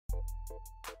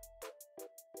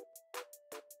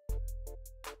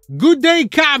Good day,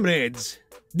 comrades!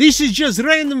 This is just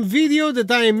random video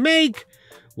that I make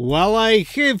while I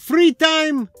have free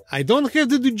time. I don't have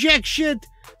to do jack shit,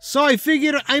 so I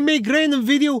figure I make random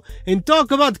video and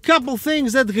talk about couple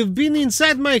things that have been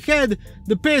inside my head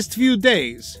the past few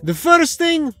days. The first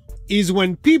thing is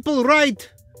when people write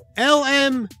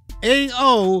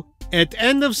LMAO at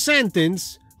end of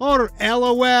sentence, or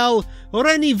LOL, or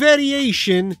any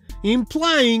variation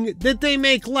implying that they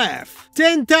make laugh.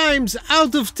 10 times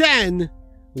out of 10,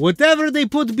 whatever they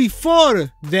put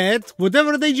before that,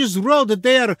 whatever they just wrote that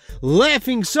they are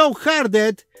laughing so hard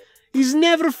at, is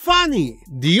never funny.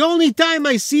 The only time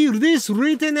I see this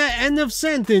written at end of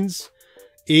sentence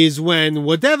is when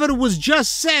whatever was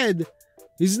just said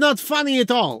is not funny at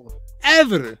all.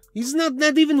 Ever. It's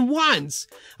not even once.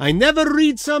 I never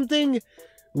read something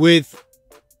with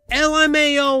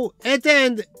LMAO at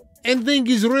end and think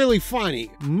is really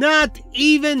funny. Not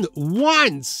even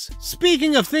once.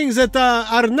 Speaking of things that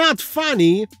are not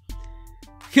funny,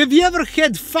 have you ever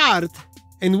had fart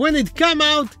and when it come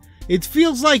out, it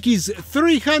feels like it's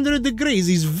 300 degrees,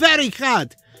 it's very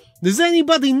hot? Does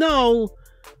anybody know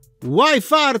why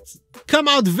farts come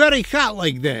out very hot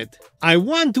like that? I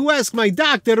want to ask my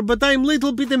doctor, but I'm a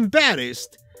little bit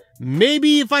embarrassed.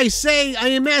 Maybe if I say I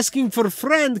am asking for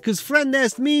friend, because friend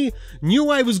asked me, knew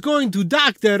I was going to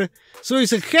doctor, so he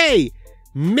said, hey,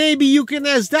 maybe you can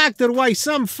ask doctor why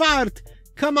some fart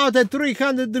come out at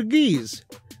 300 degrees.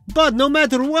 But no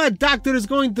matter what, doctor is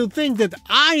going to think that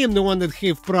I am the one that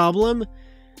have problem,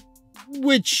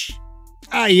 which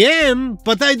I am,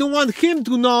 but I don't want him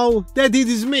to know that it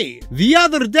is me. The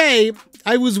other day,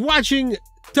 I was watching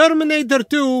Terminator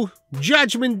 2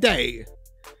 Judgment Day.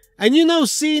 And you know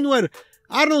scene where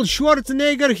Arnold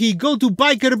Schwarzenegger, he go to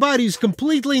biker bar, he's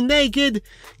completely naked,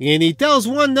 and he tells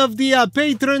one of the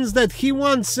patrons that he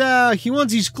wants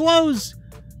his clothes,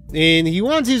 and he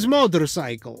wants his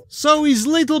motorcycle. So he's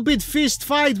little bit fist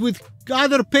fight with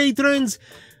other patrons,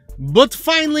 but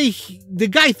finally the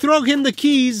guy throw him the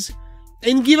keys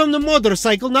and give him the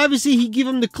motorcycle, and obviously he give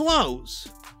him the clothes.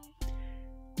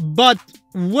 But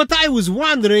what I was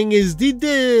wondering is,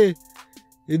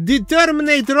 did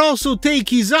Terminator also take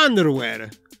his underwear?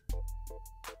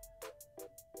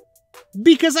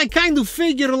 Because I kind of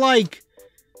figure like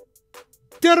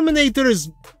Terminator is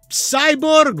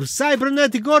cyborg,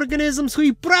 cybernetic organism, so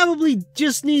he probably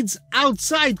just needs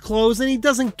outside clothes and he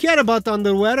doesn't care about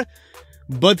underwear.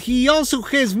 But he also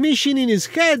has mission in his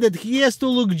head that he has to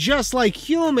look just like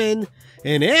human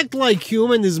and act like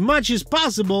human as much as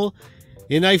possible.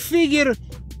 And I figure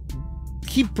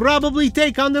he probably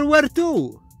take underwear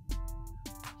too.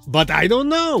 But I don't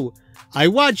know. I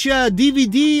watch a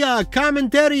DVD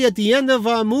commentary at the end of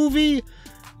a movie.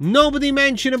 Nobody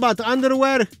mentioned about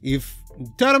underwear. If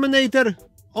Terminator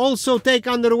also take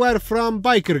underwear from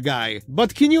biker guy.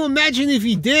 But can you imagine if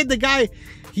he did? The guy,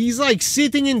 he's like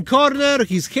sitting in corner,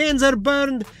 his hands are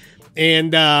burned,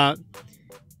 and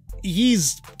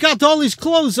he's got all his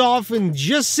clothes off and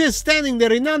just sits standing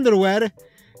there in underwear.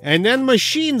 And then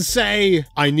machines say,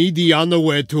 I need the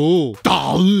underwear too.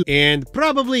 And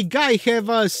probably guy have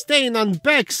a stain on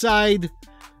backside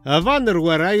of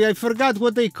underwear. I forgot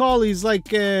what they call. He's like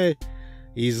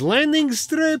his landing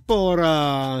strip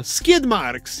or skid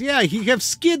marks. Yeah, he have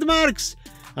skid marks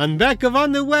on back of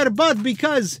underwear, but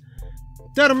because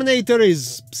Terminator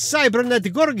is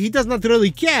cybernetic org, he does not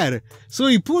really care. So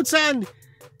he puts on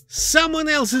someone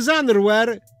else's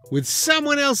underwear with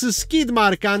someone else's skid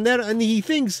mark on there, and he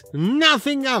thinks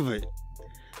nothing of it.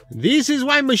 This is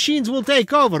why machines will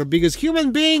take over, because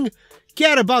human beings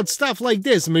care about stuff like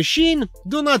this. Machine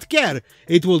do not care.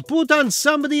 It will put on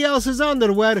somebody else's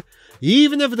underwear,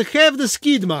 even if they have the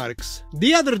skid marks.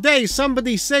 The other day,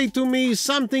 somebody said to me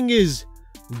something is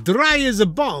dry as a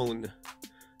bone.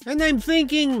 And I'm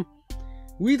thinking,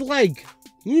 with like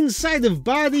inside of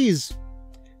bodies,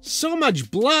 so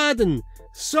much blood and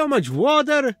so much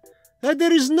water, that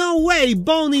there is no way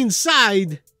bone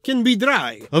inside can be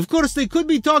dry. Of course, they could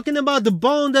be talking about the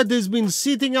bone that has been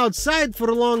sitting outside for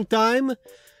a long time,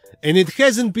 and it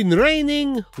hasn't been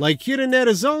raining, like here in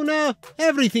Arizona,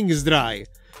 everything is dry.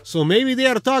 So maybe they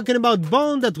are talking about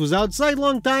bone that was outside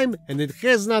long time, and it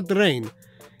has not rained.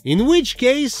 In which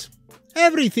case,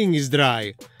 everything is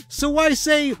dry. So why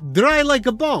say dry like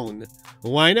a bone?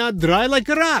 Why not dry like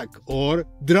a rock, or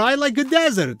dry like a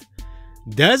desert?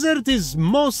 Desert is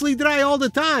mostly dry all the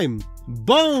time.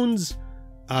 Bones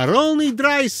are only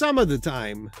dry some of the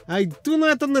time. I do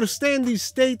not understand this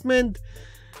statement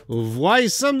of why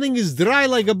something is dry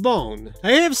like a bone.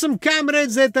 I have some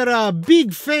comrades that are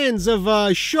big fans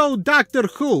of show Doctor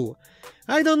Who.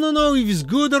 I don't know if it's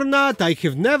good or not, I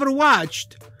have never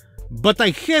watched. but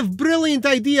I have brilliant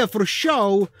idea for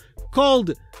show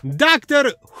called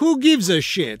Doctor Who Gives a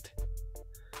Shit.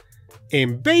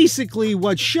 And basically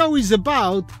what show is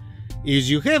about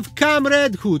is you have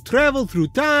comrade who travel through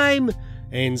time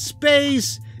and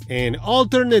space and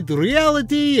alternate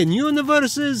reality and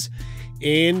universes,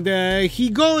 and he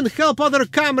go and help other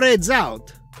comrades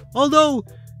out. Although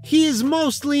he is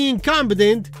mostly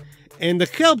incompetent, and the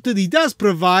help that he does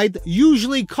provide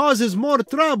usually causes more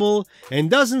trouble and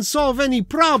doesn't solve any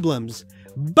problems.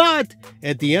 But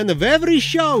at the end of every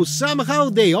show, somehow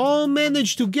they all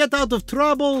manage to get out of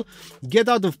trouble, get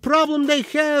out of problem they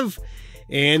have,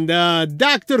 and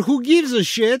Doctor Who Gives a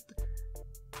Shit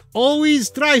always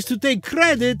tries to take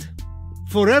credit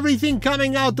for everything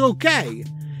coming out okay.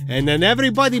 And then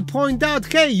everybody point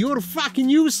out, hey, you're fucking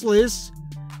useless.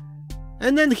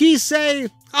 And then he say,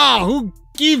 oh, who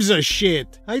gives a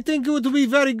shit? I think it would be a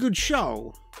very good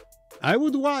show. I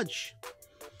would watch.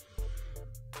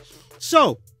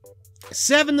 So,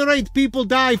 7 or 8 people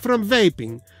die from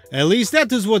vaping. At least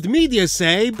that is what media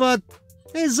say, but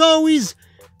as always,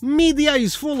 media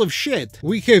is full of shit.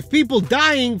 We have people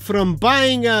dying from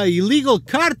buying illegal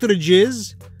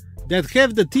cartridges that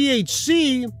have the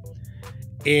THC,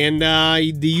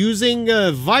 and using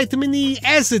vitamin E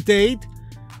acetate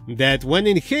that when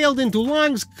inhaled into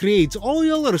lungs creates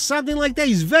oil or something like that.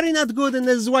 Is very not good, and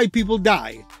this is why people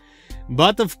die.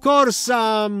 But of course,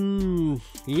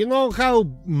 you know how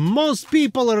most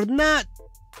people are not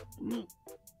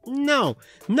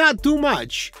too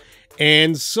much.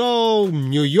 And so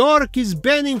New York is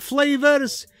banning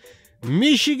flavors,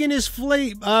 Michigan is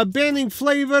banning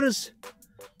flavors.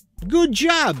 Good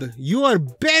job! You are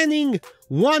banning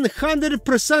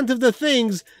 100% of the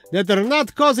things that are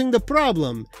not causing the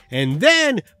problem. And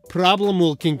then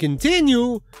problem can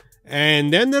continue,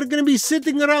 and then they're gonna be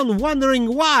sitting around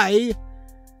wondering why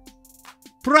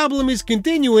problem is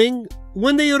continuing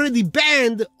when they already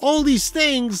banned all these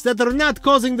things that are not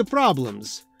causing the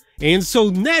problems. And so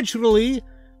naturally,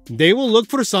 they will look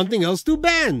for something else to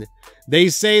ban. They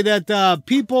say that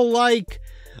people like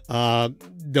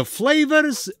the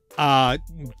flavors,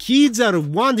 kids are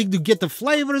wanting to get the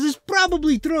flavors. It's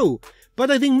probably true.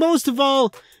 But I think most of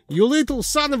all, you little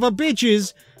son of a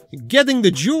bitches getting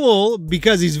the Juul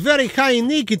because it's very high in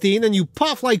nicotine and you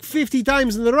puff like 50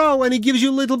 times in a row and it gives you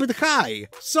a little bit high.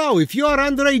 So if you're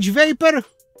underage vapor,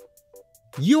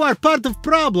 you are part of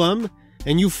problem.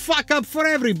 And you fuck up for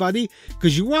everybody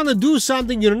because you want to do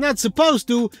something you're not supposed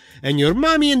to, and your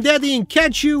mommy and daddy didn't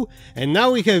catch you, and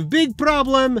now we have big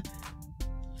problem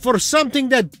for something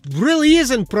that really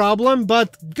isn't problem,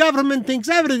 but government thinks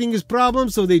everything is problem,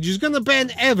 so they're just gonna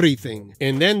ban everything.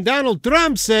 And then Donald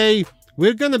Trump say,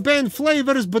 we're gonna ban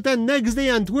flavors, but then next day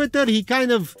on Twitter he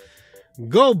kind of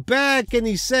go back and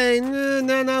he's saying,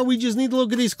 no, we just need to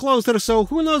look at this closer, so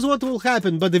who knows what will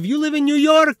happen. But if you live in New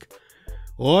York,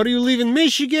 or you live in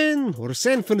Michigan, or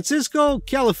San Francisco,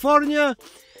 California,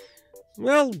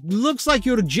 well, looks like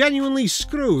you're genuinely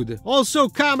screwed. Also,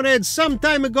 comrades, some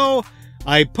time ago,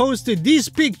 I posted this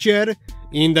picture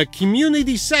in the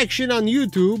community section on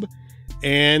YouTube,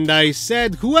 and I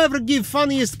said, whoever give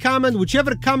funniest comment,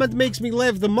 whichever comment makes me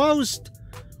laugh the most,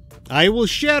 I will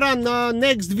share on the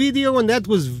next video, and that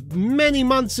was many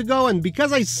months ago, and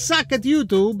because I suck at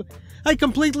YouTube, I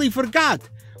completely forgot.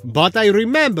 But I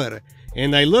remember.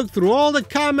 And I looked through all the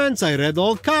comments, I read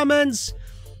all comments,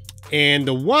 and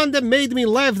the one that made me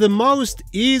laugh the most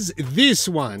is this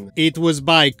one. It was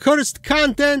by Cursed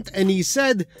Content, and he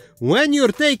said, when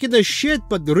you're taking a shit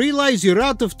but realize you're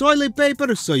out of toilet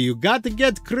paper, so you gotta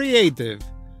get creative.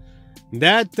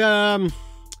 That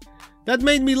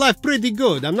made me laugh pretty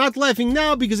good. I'm not laughing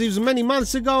now because it was many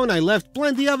months ago and I left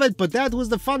plenty of it, but that was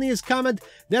the funniest comment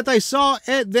that I saw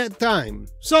at that time.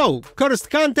 So, Cursed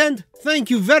Content,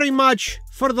 thank you very much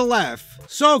for the laugh.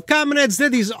 So, comrades,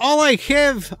 that is all I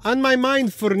have on my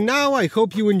mind for now. I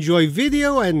hope you enjoy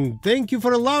video and thank you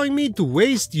for allowing me to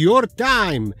waste your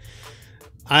time.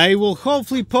 I will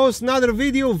hopefully post another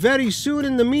video very soon.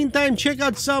 In the meantime, check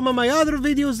out some of my other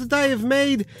videos that I have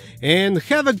made and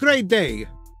have a great day.